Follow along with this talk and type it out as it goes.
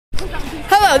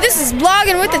Hello, this is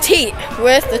Bloggin With the Teet, and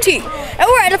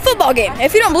we're at a football game.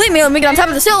 If you don't believe me, let me get on top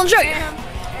of the hill and show you.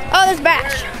 Oh, there's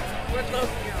Bash.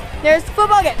 There's the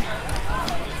football game.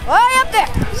 Way up there.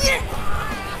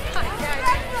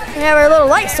 We have our little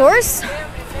light source.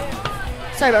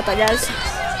 Sorry about that, guys.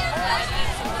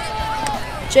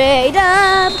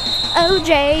 J-Dub, oh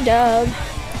J-Dub.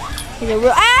 He's a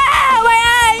real. Ah,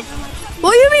 wait!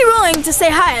 Will you be willing to say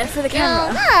hi for the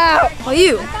camera? No. Well,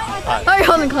 you. Hi. Oh, you're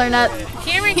holding clarinet.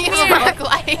 Cameron, come here. Look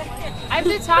like. I have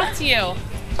to talk to you.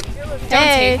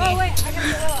 Hey. Don't take me.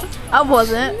 I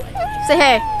wasn't. Say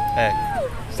hey. Hey.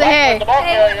 Say hey.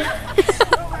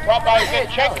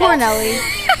 Poor Nelly.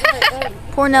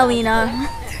 Poor Nellina.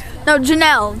 No,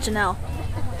 Janelle.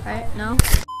 Right? No?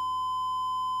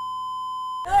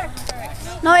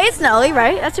 No, it's Nelly,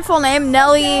 right? That's your full name.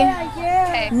 Nelly.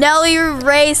 Okay. Nelly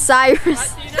Ray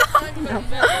Cyrus. No.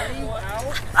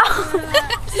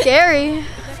 Scary.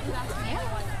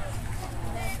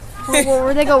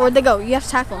 Where'd they go? Where'd they go? You have to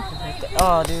tackle.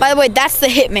 Oh, dude. By the way, that's the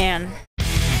hitman.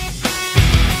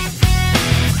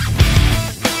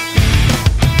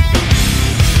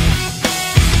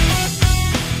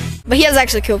 But he has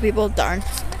actually killed people. Darn.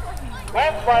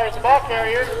 Fires the ball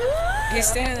carrier. He's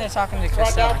standing there talking to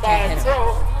Crystal. I can't hit him.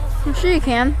 I'm sure you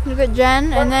can. You got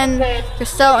Jen, and then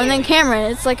Crystal, and then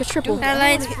Cameron. It's like a triple. That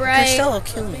light's bright. Crystal will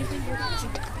kill me.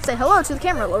 Say hello to the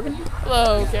camera, Logan.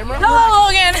 Hello, camera. Hello,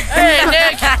 Logan. Hey,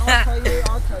 Nick.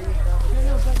 I'll tell you.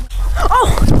 Oh!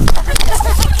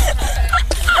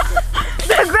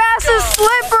 The grass is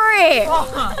slippery!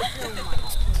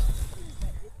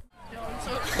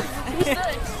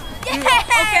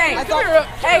 Okay.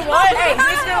 Hey, what? Hey,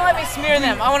 who's gonna let me smear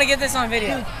them? I want to get this on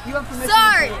video.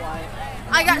 Sorry!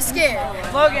 I got scared.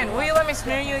 Logan, will you let me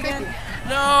smear you again?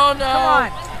 No.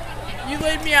 Come on. You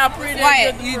laid me out pretty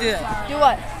Quiet. good. You do it. Do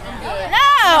what?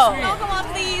 No! Oh, come on,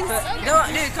 please. No,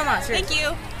 dude, come on. Seriously. Thank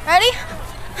you. Ready?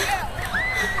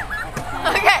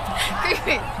 Okay.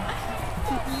 Creepy.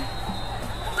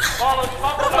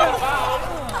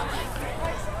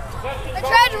 I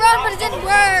tried to run, but it didn't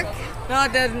work. No,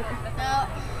 it doesn't. No.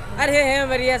 I'd hit him,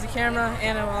 but he has a camera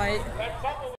and a light.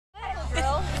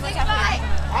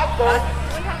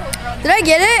 Did I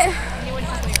get it?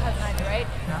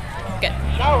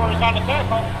 Showers on the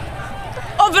tackle.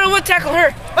 Oh, but it would tackle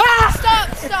her. Ah!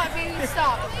 Stop, baby,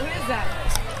 stop. Who is that?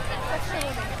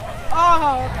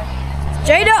 Oh, okay.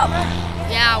 J-Dub,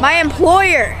 Yeah. my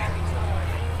employer.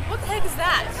 What the heck is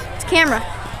that? It's a camera.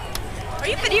 Are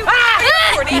you video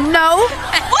recording? No.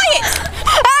 Quiet.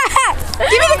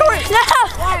 Give me the cord. No.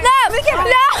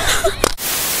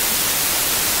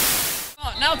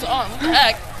 Oh, now it's on. What the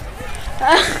heck?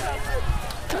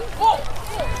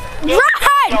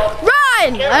 Run! I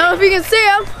don't know if you can see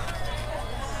him.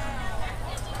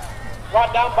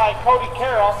 Brought down by Cody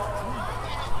Carroll.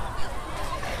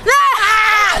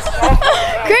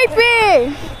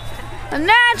 Creepy!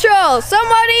 Unnatural,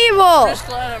 somewhat evil. Just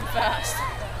glad I'm fast.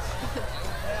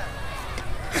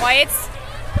 Quiet.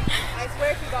 I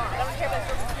swear to God, I don't care if that's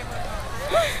the camera.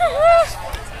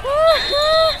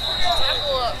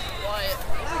 Tackle up. Quiet.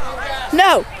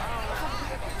 No.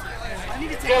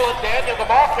 Still at the edge of the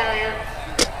ball carrier.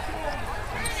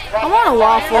 I want a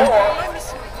waffle.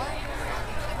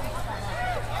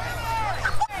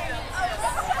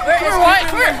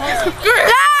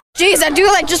 Jeez, that dude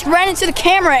like just ran into the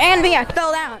camera and me. I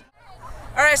fell down.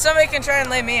 All right, somebody can try and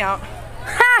lay me out.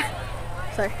 Ha!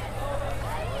 Sorry.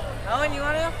 Owen, you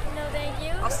want to? No, thank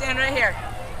you. I'll stand right here.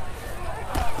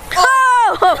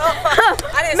 Oh!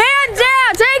 I Man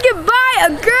down! Take it by a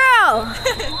girl!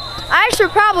 I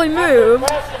should probably move.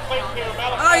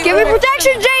 Oh, Give me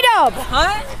protection, J-Dub!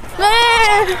 Huh?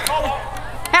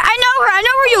 I know her. I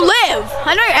know where you live.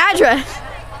 I know your address.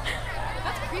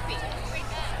 That's creepy.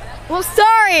 Well,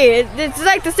 sorry. It's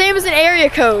like the same as an area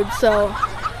code, so.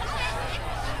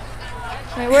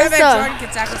 Wait, where's I bet the? Jordan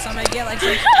could tackle somebody, get like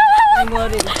some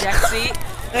unloaded eject seat,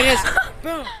 and just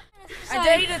boom.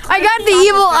 I got the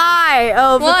evil eye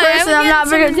of the person I'm not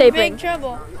videotaping. Big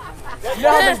trouble. You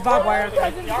know there's barbed wire.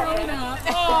 Cousin's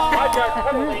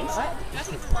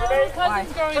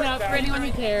growing up for anyone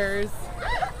who cares.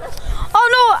 Oh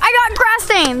no, I got grass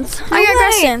stains. I got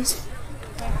grass stains.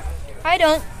 I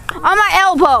don't. On my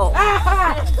elbow.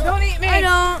 Don't eat me. I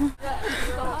don't.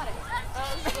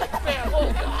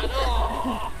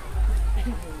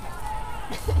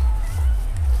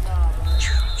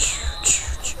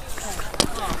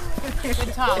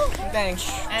 Good talk. Thanks.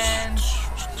 And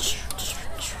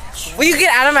Will you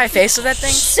get out of my face with that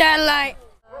thing? satellite.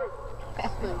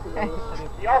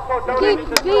 He also donated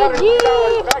the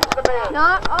 $200 back to the band.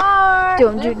 Not ours. Do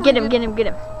him, dude. Get him.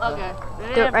 Okay.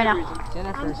 Do it right now.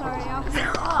 I'm sorry.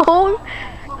 Oh,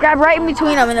 grab right in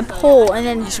between them in the pole, and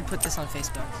then You should put this on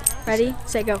Facebook. ready,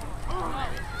 set, go.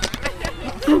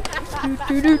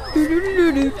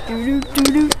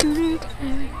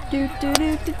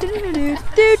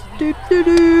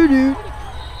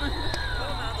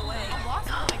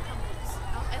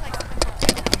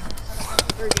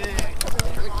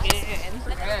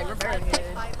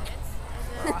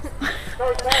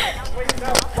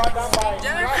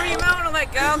 Jennifer, you might want to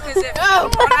let go, because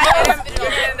when I hit him,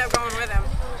 you'll end up going with him.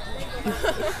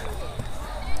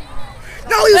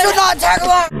 No, you should not tackle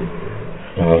him!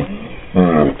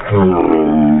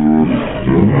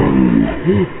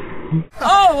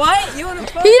 Oh, what? You want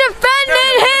to He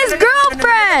defended his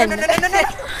girlfriend.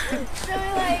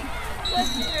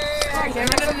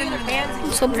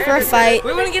 I'm so for a fight.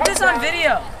 We want to get this on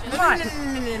video. Come on.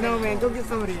 No, man, go get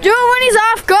somebody. Do it when he's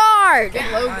off guard.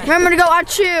 Remember to go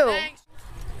watch you.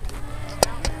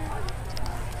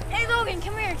 Hey Logan,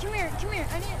 come here. I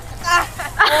need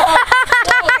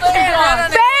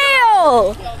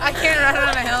Fail! I can't run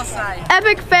on a hillside.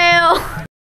 Epic fail.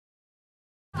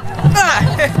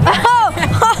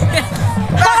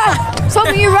 So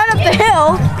when you run up the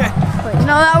hill, but you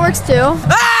know that works too.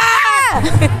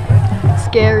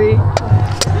 Scary.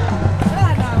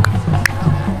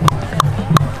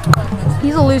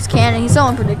 He's a loose cannon. He's so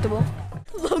unpredictable.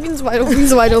 Logan's wide open.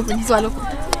 He's wide open.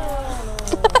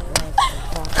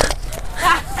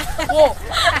 Whoa.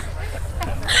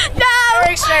 No!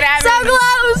 Staring straight at So me.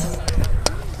 close!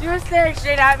 You were staring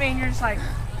straight at me and you're just like,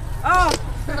 oh.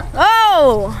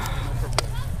 Oh!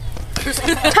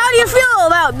 How do you feel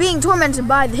about being tormented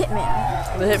by the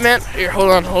hitman? The hitman? Here, hold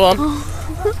on.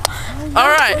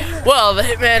 Alright, well, the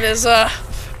hitman is a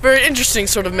very interesting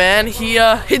sort of man. He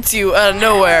hits you out of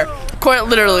nowhere. Quite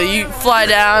literally, you fly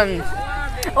down.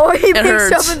 Or he picks you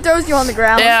hurts. up and throws you on the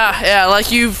ground. Yeah,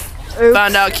 like you've Oops.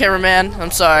 found out, cameraman. I'm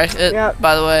sorry. Yep.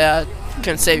 By the way, I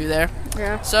couldn't save you there.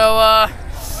 Yeah. So,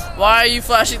 why are you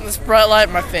flashing this bright light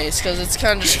in my face? Because it's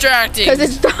kind of distracting. Because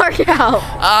it's dark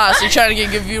out. So you're trying to get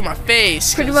a good view of my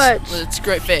face. Pretty 'cause much. It's a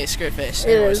great face. It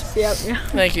Anyways. is, yep.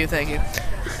 Thank you.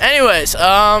 Anyways,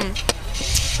 yeah,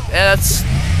 that's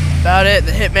about it.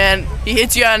 The hitman, he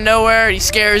hits you out of nowhere. He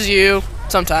scares you.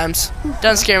 Sometimes.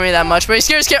 Doesn't scare me that much, but he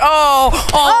scares. Oh,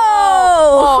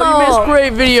 you missed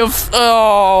great video.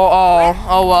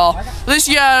 Oh, well. At least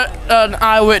you got an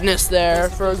eyewitness there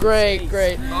for a great.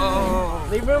 Oh,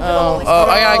 I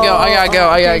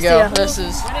gotta go. This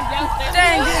is.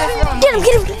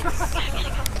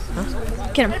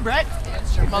 Get him.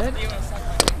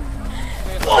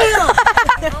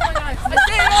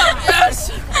 Yes.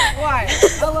 Why?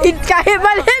 He got hit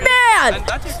by the hitman!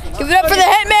 Give it up for the I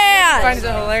hitman! find it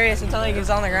hilarious until he was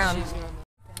on the ground.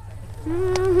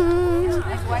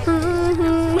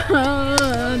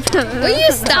 Will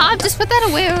you stop? Just put that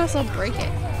away or else I'll break it.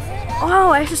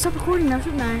 Oh, I should stop recording now,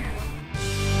 shouldn't I?